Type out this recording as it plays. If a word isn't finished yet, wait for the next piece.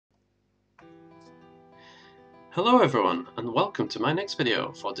Hello everyone, and welcome to my next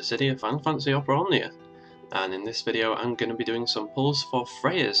video for Dissidia Final Fantasy Opera Omnia. And in this video I'm going to be doing some pulls for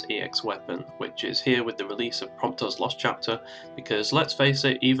Freya's EX weapon, which is here with the release of Prompto's Lost Chapter, because let's face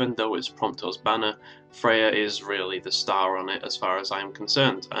it, even though it's Prompto's banner, Freya is really the star on it as far as I'm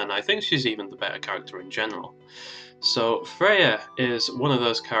concerned, and I think she's even the better character in general. So Freya is one of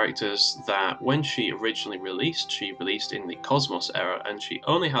those characters that when she originally released, she released in the Cosmos era and she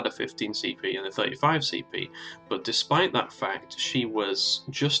only had a 15 CP and a 35 CP, but despite that fact she was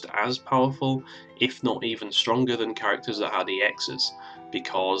just as powerful, if not even stronger than characters that had EXs,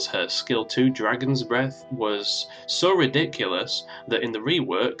 because her skill 2 Dragon's Breath was so ridiculous that in the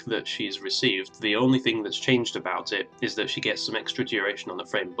rework that she's received, the only thing that's changed about it is that she gets some extra duration on the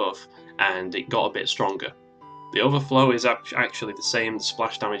frame buff and it got a bit stronger. The overflow is actually the same, the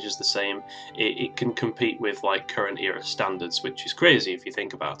splash damage is the same, it can compete with like current era standards, which is crazy if you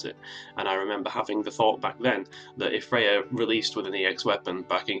think about it. And I remember having the thought back then that if Freya released with an EX weapon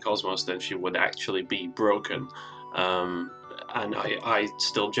back in Cosmos, then she would actually be broken. And I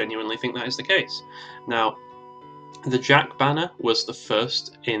still genuinely think that is the case. Now, the Jack banner was the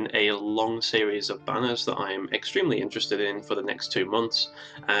first in a long series of banners that I am extremely interested in for the next 2 months,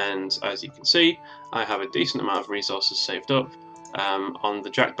 and as you can see, I have a decent amount of resources saved up. On the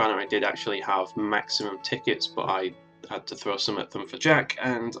Jack banner I did actually have maximum tickets, but I had to throw some at them for Jack,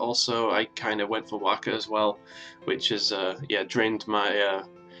 and also I kind of went for Waka as well, which has drained my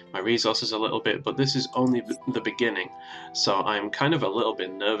my resources a little bit, but this is only the beginning, so I'm kind of a little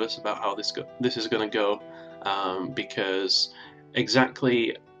bit nervous about how this is going to go. Because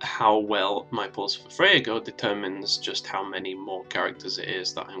exactly how well my pulls for Freya go determines just how many more characters it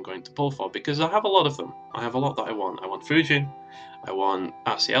is that I'm going to pull for, because I have a lot of them. I have a lot that I want. I want Fujin, I want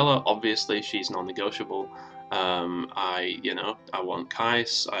Asiela, obviously she's non-negotiable. I want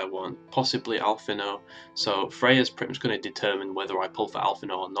Kais, I want possibly Alphino, so Freya's pretty much going to determine whether I pull for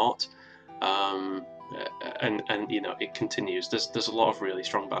Alphino or not. And you know, it continues. There's a lot of really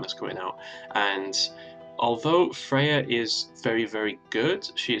strong banners coming out, and although Freya is very, very good,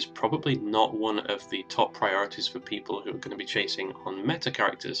 she is probably not one of the top priorities for people who are going to be chasing on meta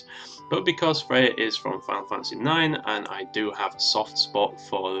characters. But because Freya is from Final Fantasy IX, and I do have a soft spot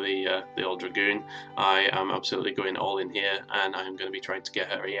for the old Dragoon, I am absolutely going all in here, and I'm going to be trying to get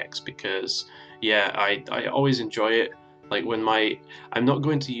her EX because, yeah, I always enjoy it. Like when I'm not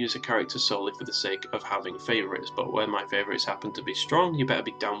going to use a character solely for the sake of having favourites, but when my favourites happen to be strong, you better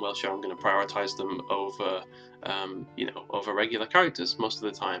be damn well sure I'm going to prioritise them over, over regular characters most of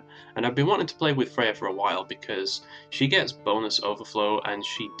the time. And I've been wanting to play with Freya for a while because she gets bonus overflow and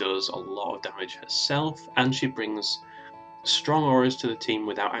she does a lot of damage herself, and she brings strong auras to the team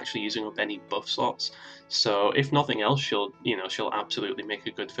without actually using up any buff slots. So if nothing else, she'll absolutely make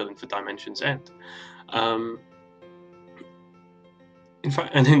a good fill-in for Dimension's End.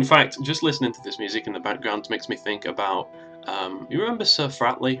 In fact, just listening to this music in the background makes me think about, you remember Sir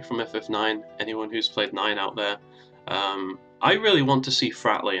Fratley from FF9? Anyone who's played 9 out there? I really want to see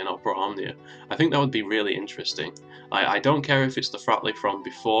Fratley in Opera Omnia. I think that would be really interesting. I don't care if it's the Fratley from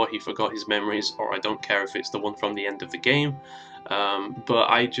before he forgot his memories, or I don't care if it's the one from the end of the game, but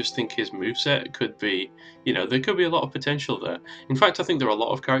I just think his moveset could be, there could be a lot of potential there. In fact, I think there are a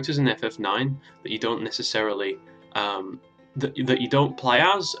lot of characters in FF9 that you don't necessarily that you don't play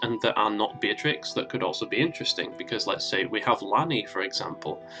as, and that are not Beatrix, that could also be interesting, because let's say we have Lani, for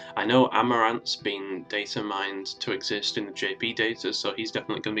example. I know Amaranth's been data mined to exist in the JP data, so he's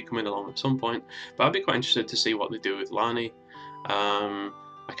definitely going to be coming along at some point, but I'd be quite interested to see what they do with Lani. I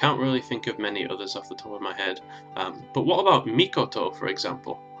can't really think of many others off the top of my head, but what about Mikoto, for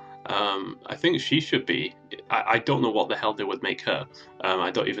example? I think she should be. I don't know what the hell they would make her.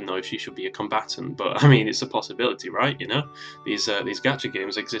 I don't even know if she should be a combatant, but I mean, it's a possibility, right? You know, these gacha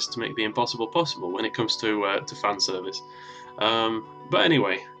games exist to make the impossible possible when it comes to fan service. But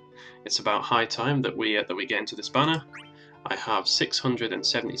anyway, it's about high time that we get into this banner. I have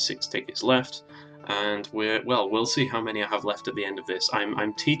 676 tickets left, and we'll see how many I have left at the end of this.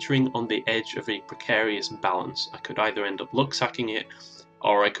 I'm teetering on the edge of a precarious balance. I could either end up luck sacking it,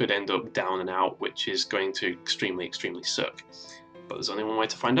 or I could end up down and out, which is going to extremely, extremely suck. But there's only one way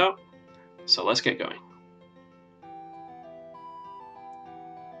to find out, so let's get going.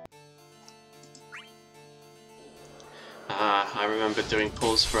 I remember doing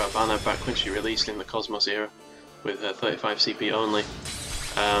pulls for Banner back when she released in the Cosmos era, with 35 CP only.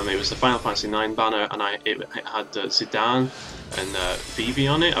 It was the Final Fantasy IX banner, and it had Zidane and Vivi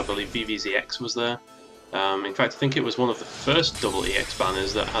on it. I believe Vivi's EX was there. In fact, I think it was one of the first double EX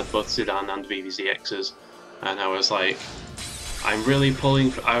banners that had both Zidane and Vivi's EXs, and I was like, I really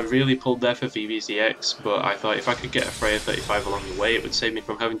pulled there for Vivi's EX, but I thought if I could get a Freya 35 along the way, it would save me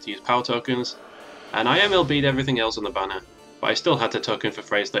from having to use power tokens. And I MLB'd everything else on the banner, but I still had to token for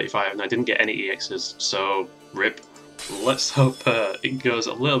Freya's 35, and I didn't get any EXs, so rip. Let's hope it goes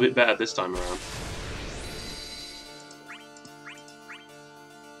a little bit better this time around.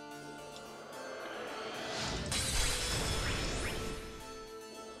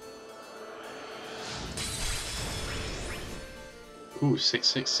 Ooh,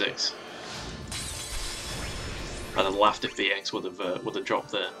 666. I'd have laughed if the X would have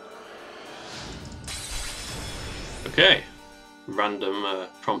dropped there. Okay, random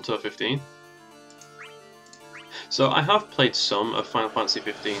Prompto 15. So I have played some of Final Fantasy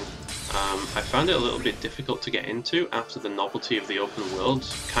 15. I found it a little bit difficult to get into after the novelty of the open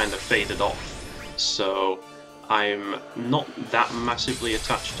world kind of faded off. So I'm not that massively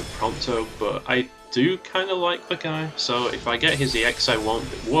attached to Prompto, but I do kind of like the guy. So if I get his EX, I won't.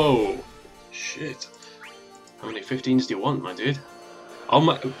 Whoa, shit! How many 15s do you want, my dude? Oh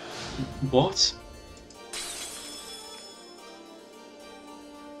my, what?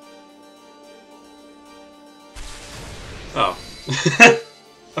 Oh.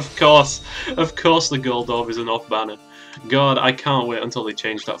 Of course the gold orb is an off banner. God, I can't wait until they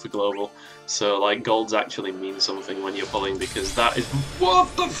change that for global. So like golds actually mean something when you're pulling, because that is—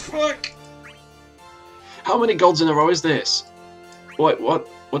 what the fuck? How many golds in a row is this?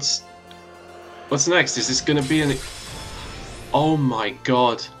 What's next? Is this gonna be an— oh my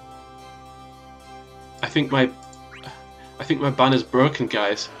god. I think my banner's broken,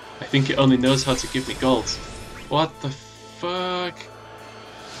 guys. I think it only knows how to give me golds. What the fuck?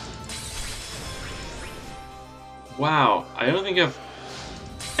 Wow, I don't think I've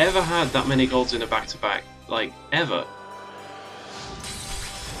ever had that many golds in a back-to-back, like ever.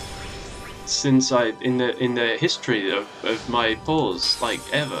 Since in the history of my pulls, like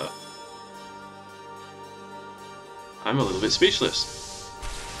ever. I'm a little bit speechless.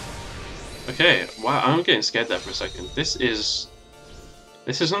 Okay, wow, I'm getting scared there for a second. This is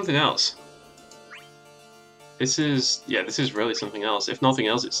something else. This is really something else. If nothing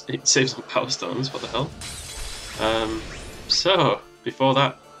else, it saves on power stones. What the hell? So before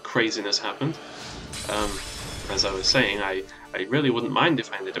that craziness happened, as I was saying, I really wouldn't mind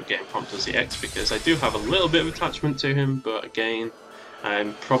if I ended up getting Prompto's EX, because I do have a little bit of attachment to him, but again,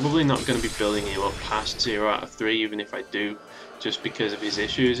 I'm probably not going to be building him up past 0 out of 3, even if I do, just because of his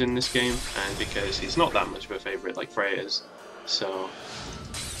issues in this game, and because he's not that much of a favourite like Freya is. So,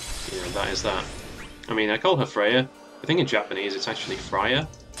 you know, that is that. I mean, I call her Freya. I think in Japanese it's actually Freya.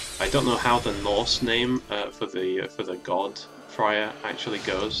 I don't know how the Norse name for the god Freya actually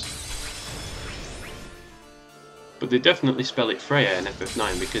goes, but they definitely spell it Freya in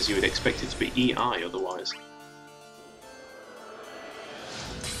FF9, because you would expect it to be EI otherwise.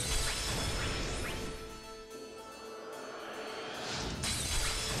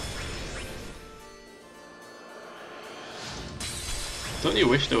 Don't you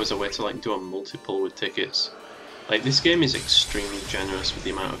wish there was a way to like do a multiple with tickets? Like, this game is extremely generous with the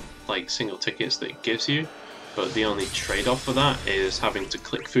amount of like single tickets that it gives you, but the only trade-off for that is having to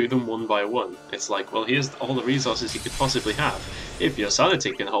click through them one by one. It's like, well, here's all the resources you could possibly have, if your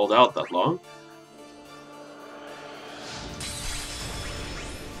sanity can hold out that long.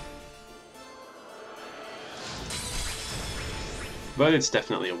 But it's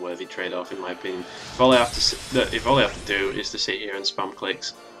definitely a worthy trade-off, in my opinion. If all I have to do is to sit here and spam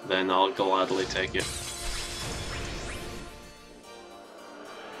clicks, then I'll gladly take it.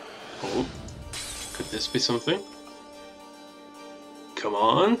 Oh, could this be something? Come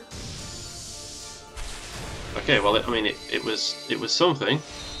on. Okay, well, I mean, it was something.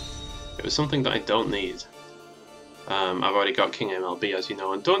 It was something that I don't need. I've already got King MLB, as you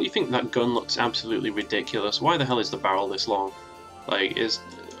know, and don't you think that gun looks absolutely ridiculous? Why the hell is the barrel this long? Like, is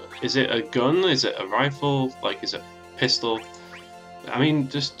it a gun? Is it a rifle? Like, is it a pistol? I mean,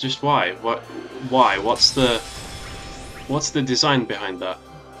 just why? Why? What's the design behind that?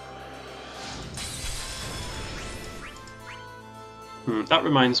 That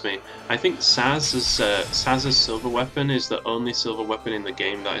reminds me. I think Saz's silver weapon is the only silver weapon in the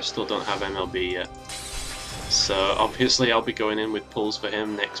game that I still don't have MLB yet. So obviously I'll be going in with pulls for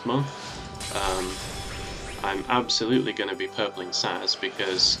him next month. I'm absolutely going to be purpling Saz,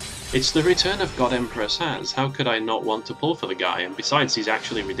 because it's the return of God Emperor Saz. How could I not want to pull for the guy? And besides, he's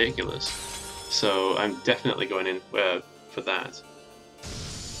actually ridiculous. So I'm definitely going in for that.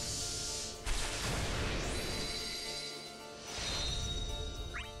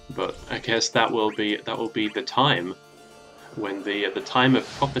 But I guess that will be the time when the time of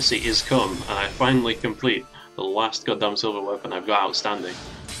prophecy is come, and I finally complete The last goddamn silver weapon I've got outstanding.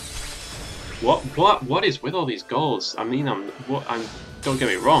 What is with all these golds? I mean, don't get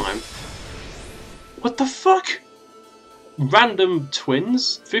me wrong, what the fuck? Random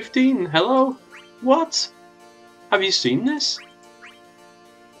twins? 15? Hello? What? Have you seen this?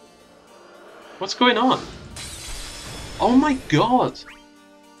 What's going on? Oh my god!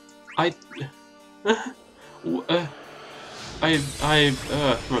 My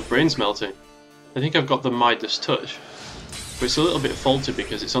brain's melting. I think I've got the Midas touch. But it's a little bit faulty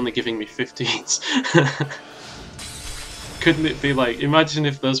because it's only giving me 15s. Couldn't it be like, imagine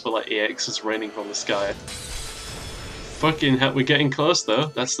if those were like EXs raining from the sky. Fucking hell, we're getting close though.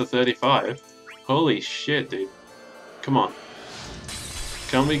 That's the 35. Holy shit, dude. Come on.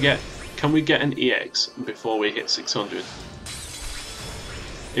 Can we get an EX before we hit 600?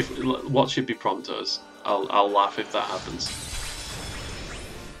 What should be Promptos? I'll laugh if that happens.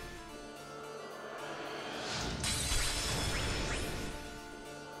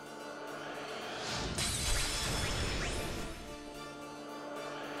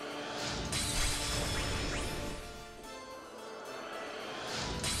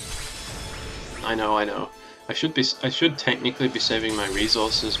 I know. I should technically be saving my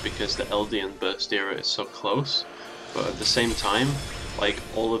resources because the Eald'narche burst era is so close, but at the same time, like,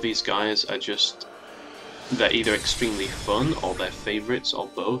 all of these guys are just, they're either extremely fun or they're favorites or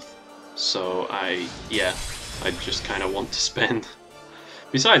both. So I just kind of want to spend.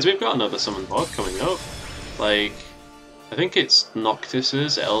 Besides, we've got another summon board coming up. Like, I think it's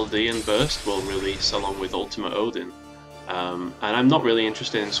Noctis's Eald'narche burst will release along with Ultimate Odin, and I'm not really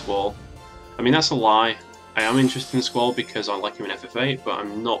interested in Squall. I mean, that's a lie. I am interested in Squall because I like him in FF8, but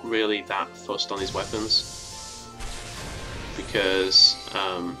I'm not really that fussed on his weapons. Because,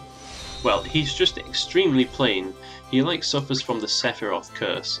 well, he's just extremely plain. He, like, suffers from the Sephiroth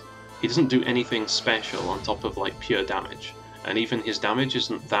curse. He doesn't do anything special on top of, like, pure damage. And even his damage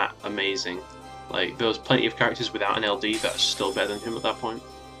isn't that amazing. Like, there's plenty of characters without an LD that are still better than him at that point.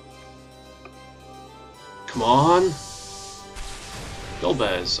 Come on! Gold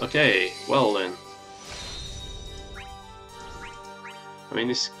bears, okay, well then. I mean,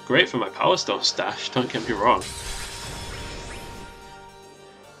 it's great for my Power Stone stash, don't get me wrong.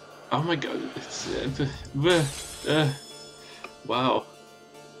 Oh my god, it's... wow.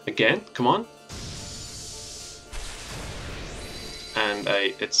 Again? Come on. And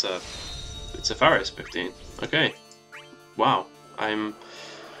it's a Faris 15. Okay. Wow.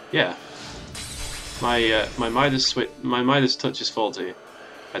 Yeah. My Midas touch is faulty.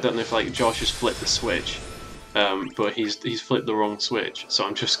 I don't know if like Josh has flipped the switch, but he's flipped the wrong switch, so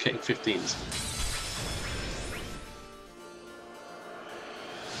I'm just getting 15s.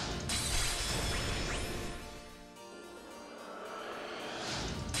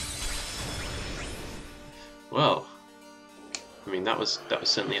 Well, I mean that was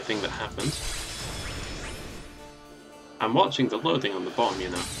certainly a thing that happened. I'm watching the loading on the bottom, you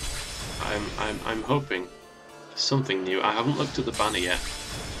know. I'm hoping for something new. I haven't looked at the banner yet,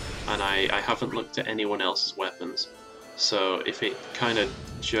 and I haven't looked at anyone else's weapons. So if it kind of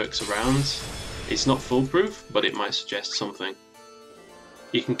jerks around, it's not foolproof, but it might suggest something.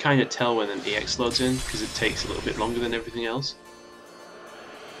 You can kind of tell when an EX loads in, because it takes a little bit longer than everything else.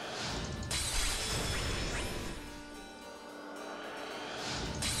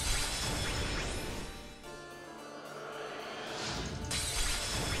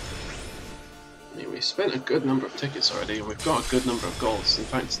 We spent a good number of tickets already, and we've got a good number of golds. In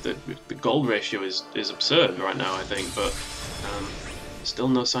fact, the gold ratio is absurd right now, I think, but still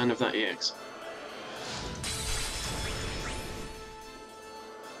no sign of that EX.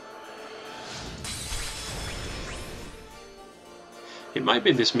 It might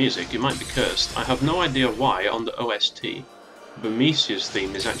be this music, it might be cursed. I have no idea why on the OST, Burmesia's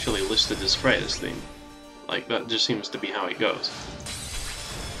theme is actually listed as Freya's theme. Like, that just seems to be how it goes.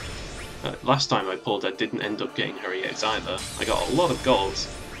 Last time I pulled, I didn't end up getting her EX either. I got a lot of golds,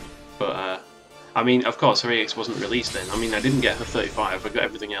 but I mean, of course, her EX wasn't released then. I mean, I didn't get her 35, I got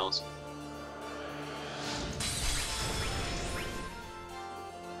everything else.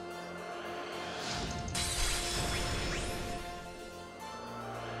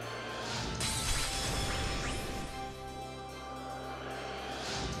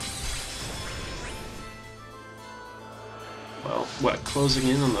 Well, we're closing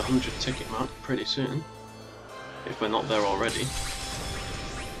in on the 100 ticket mark pretty soon, if we're not there already.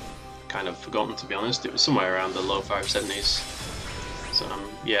 Kind of forgotten, to be honest. It was somewhere around the low 570s. So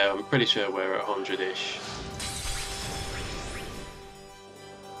yeah, I'm pretty sure we're at 100-ish.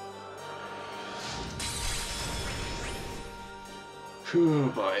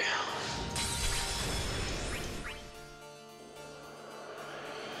 Whew, boy.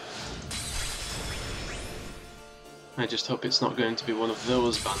 I just hope it's not going to be one of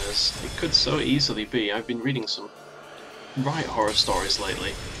those banners. It could so easily be. I've been reading some right horror stories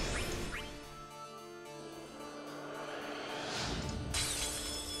lately.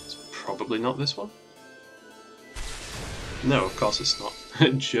 It's probably not this one. No, of course it's not.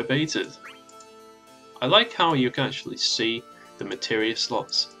 Debated. I like how you can actually see the materia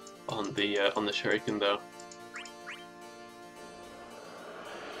slots on the shuriken though.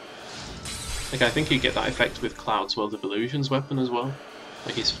 Like I think you get that effect with Cloud's World of Illusions weapon as well.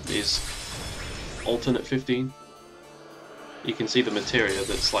 Like his alternate 15. You can see the materia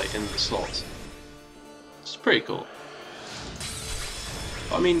that's like in the slots. It's pretty cool.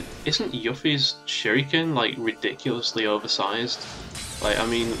 I mean, isn't Yuffie's shuriken like ridiculously oversized? Like, I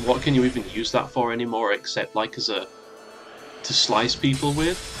mean, what can you even use that for anymore except like as a to slice people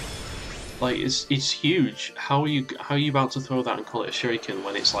with? Like, it's huge. How are you about to throw that and call it a shuriken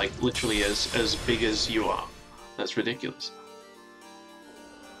when it's like literally as big as you are? That's ridiculous.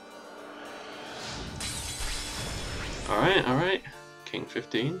 Alright, alright. King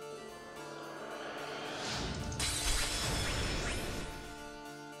 15.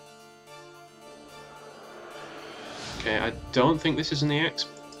 Okay, I don't think this is an EX,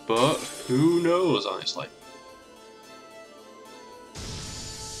 but who knows, honestly.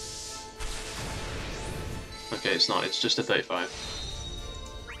 Okay, it's not, it's just a 35.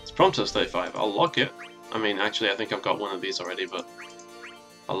 It's Prompto's 35, I'll lock it. I mean, actually, I think I've got one of these already, but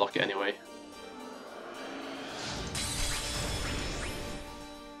I'll lock it anyway.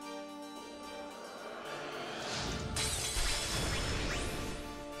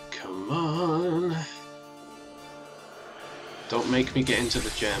 Come on. Don't make me get into the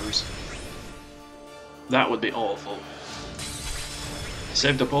gems. That would be awful. I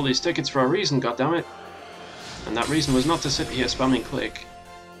saved up all these tickets for a reason, goddammit. And that reason was not to sit here spamming click.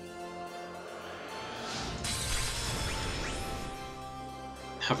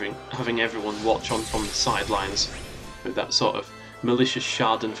 Having everyone watch on from the sidelines with that sort of malicious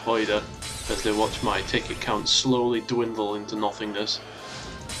schadenfreude as they watch my ticket count slowly dwindle into nothingness.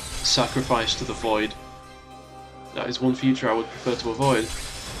 Sacrifice to the void. That is one future I would prefer to avoid.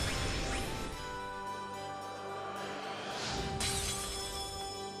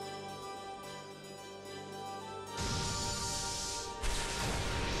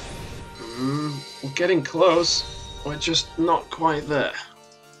 We're getting close. We're just not quite there.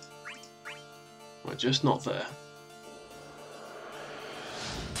 We're just not there.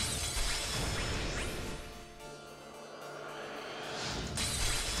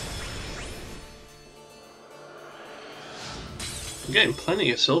 I'm getting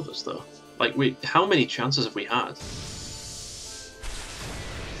plenty of silvers though. Like, how many chances have we had?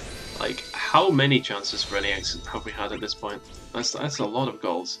 Like, how many chances for any exit have we had at this point? That's a lot of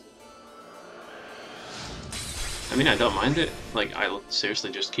golds. I mean, I don't mind it. Like, I'll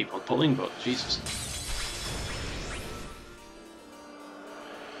seriously just keep on pulling, but Jesus.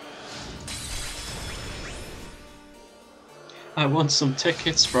 I want some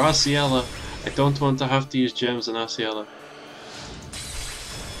tickets for Asiela. I don't want to have to use gems in Asiela.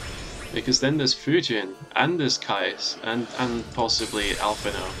 Because then there's Fujin, and there's Kais, and possibly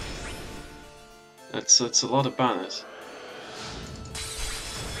Alphino. That's a lot of banners.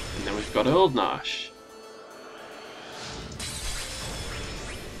 And then we've got Eald'narche.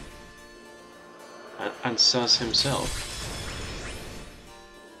 And Saz himself.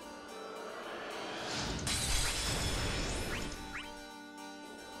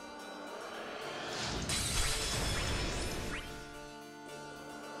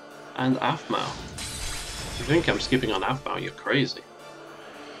 And Aphmau. If you think I'm skipping on Aphmau, you're crazy.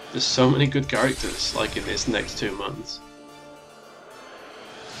 There's so many good characters, like in this next 2 months.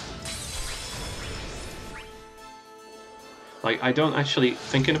 Like, I don't actually,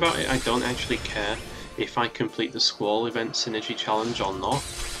 thinking about it, I don't actually care if I complete the Squall event synergy challenge or not.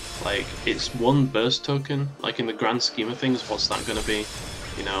 Like, it's one burst token, like in the grand scheme of things, what's that gonna be?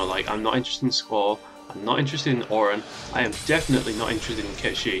 You know, like, I'm not interested in Squall, I'm not interested in Oren, I am definitely not interested in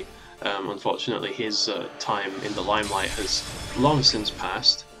Keshi. Unfortunately, his time in the limelight has long since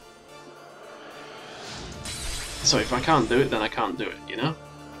passed. So if I can't do it, then I can't do it, you know?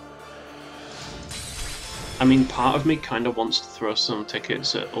 I mean, part of me kind of wants to throw some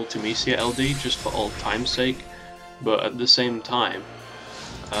tickets at Ultimisia LD just for old time's sake, but at the same time,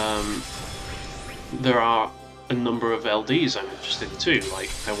 there are a number of LDs I'm interested in too. Like,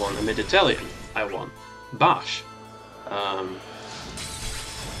 I want a Mid-Italian, I want Bash,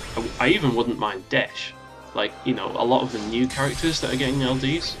 I even wouldn't mind Desh. Like, you know, a lot of the new characters that are getting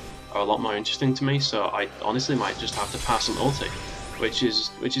LDs are a lot more interesting to me, so I honestly might just have to pass on ulti. which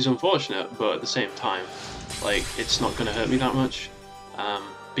is unfortunate, but at the same time, like, it's not going to hurt me that much,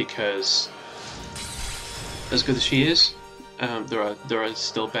 because as good as she is, there are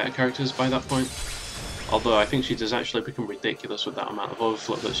still better characters by that point. Although I think she does actually become ridiculous with that amount of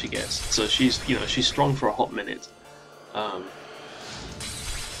overflow that she gets. So she's, you know, she's strong for a hot minute. But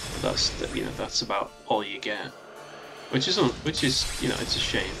that's, you know, that's about all you get, which is, you know, it's a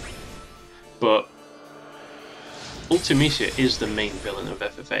shame. But Ultimecia is the main villain of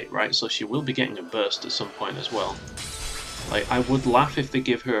FF8, right? So she will be getting a burst at some point as well. Like, I would laugh if they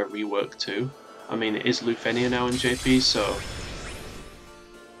give her a rework too. I mean, it is Lufenia now in JP, so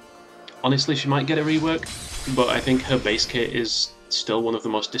honestly, she might get a rework, but I think her base kit is still one of the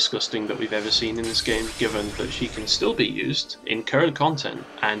most disgusting that we've ever seen in this game, given that she can still be used in current content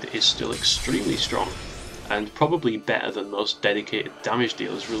and is still extremely strong, and probably better than most dedicated damage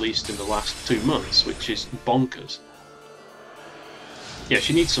dealers released in the last 2 months, which is bonkers. Yeah,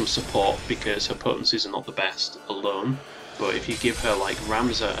 she needs some support because her potencies are not the best alone, but if you give her like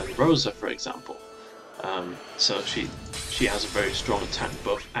Ramza and Rosa, for example, so she has a very strong attack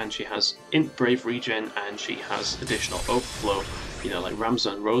buff, and she has int brave regen, and she has additional overflow. You know, like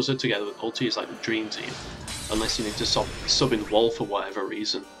Ramza and Rosa together with ulti is like the dream team, unless you need to sub in Wall for whatever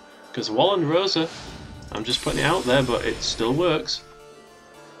reason. Because Wall and Rosa, I'm just putting it out there, but it still works.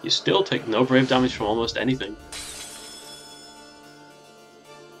 You still take no brave damage from almost anything.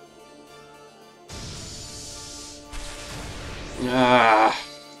 Ah.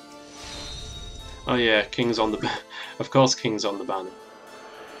 Oh yeah, King's on the of course King's on the banner.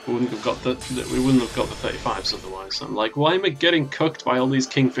 We wouldn't have got the 35s otherwise. I'm like, why am I getting cooked by all these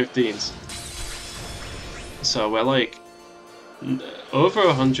King 15s? So we're like over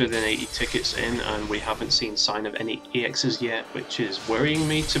 180 tickets in, and we haven't seen sign of any EXs yet, which is worrying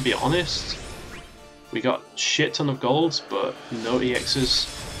me, to be honest. We got shit ton of golds, but no EXs.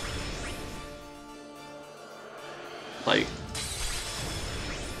 Like,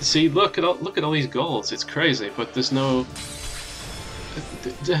 see, look at all these golds. It's crazy, but there's no.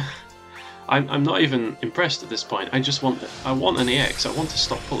 I'm not even impressed at this point. I just want I want an EX. I want to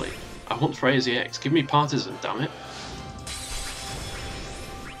stop pulling. I want Freya's EX. Give me Partisan, damn it.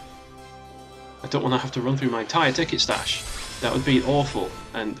 I don't want to have to run through my entire ticket stash. That would be awful,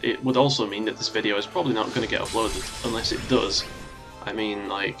 and it would also mean that this video is probably not going to get uploaded, unless it does. I mean,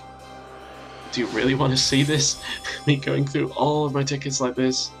 like, do you really want to see this? Me going through all of my tickets like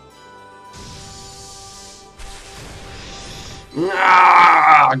this?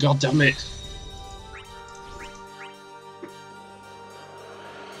 Ah, God damn it!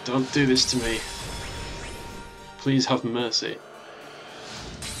 Don't do this to me. Please have mercy.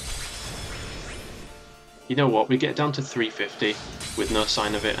 You know what, we get down to 350 with no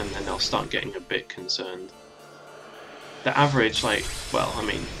sign of it, and then I'll start getting a bit concerned. The average, like, well, I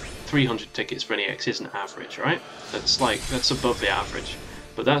mean, 300 tickets for an EX isn't average, right? That's above the average.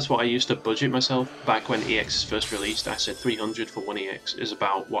 But that's what I used to budget myself back when EX first released. I said 300 for one EX is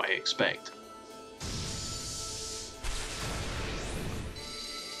about what I expect.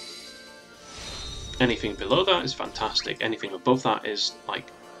 Anything below that is fantastic. Anything above that is,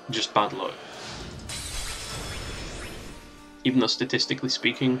 like, just bad luck. Even though statistically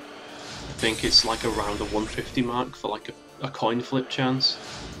speaking, I think it's like around the 150 mark for like a coin flip chance.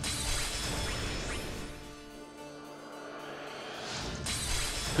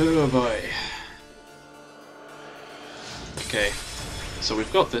 Oh boy. Okay, so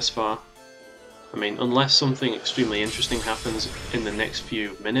we've got this far. I mean, unless something extremely interesting happens in the next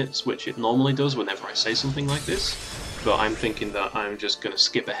few minutes, which it normally does whenever I say something like this, but I'm thinking that I'm just going to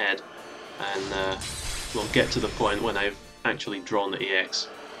skip ahead and we'll get to the point when I've actually drawn the EX.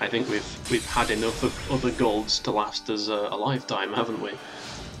 I think we've had enough of other golds to last us a lifetime, haven't we?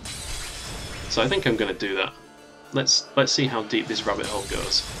 So I think I'm going to do that. Let's see how deep this rabbit hole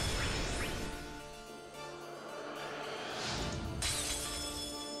goes.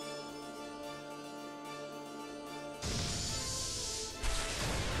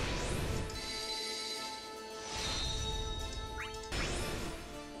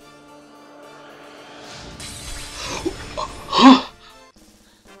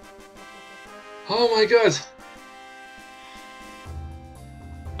 Oh my god!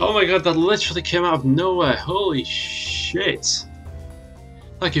 Oh my god, that literally came out of nowhere. Holy shit.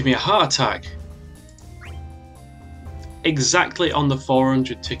 That gave me a heart attack. Exactly on the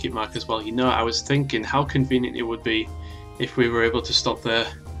 400 ticket mark as well. You know, I was thinking how convenient it would be if we were able to stop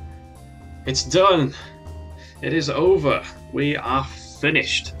there. It's done. It is over. We are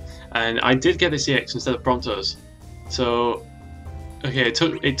finished. And I did get this EX instead of Prompto's. So, okay,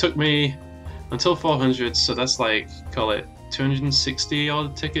 it took me until 400, so that's like, call it 260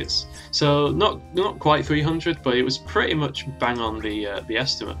 odd tickets. So not quite 300, but it was pretty much bang on the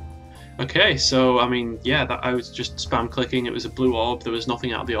estimate. Okay, so I mean, yeah, that I was just spam clicking. It was a blue orb. There was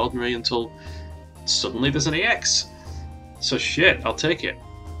nothing out of the ordinary until suddenly there's an EX. So shit, I'll take it.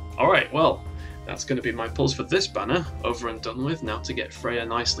 Alright, well, that's going to be my pulls for this banner over and done with. Now to get Freya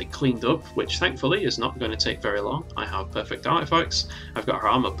nicely cleaned up, which thankfully is not going to take very long. I have perfect artifacts, I've got her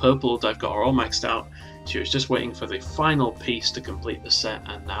armor purpled, I've got her all maxed out. She was just waiting for the final piece to complete the set,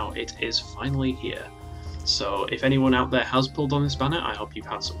 and now it is finally here. So if anyone out there has pulled on this banner, I hope you've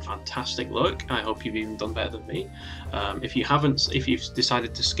had some fantastic luck. I hope you've even done better than me. If you haven't, if you've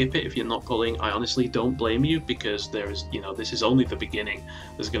decided to skip it, if you're not pulling, I honestly don't blame you, because there is, you know, this is only the beginning.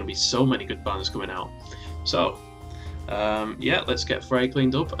 There's going to be so many good banners coming out. So yeah, let's get Freya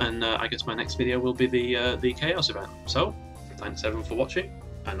cleaned up, and I guess my next video will be the Chaos event. So thanks everyone for watching,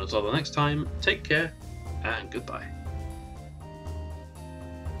 and until the next time, take care and goodbye.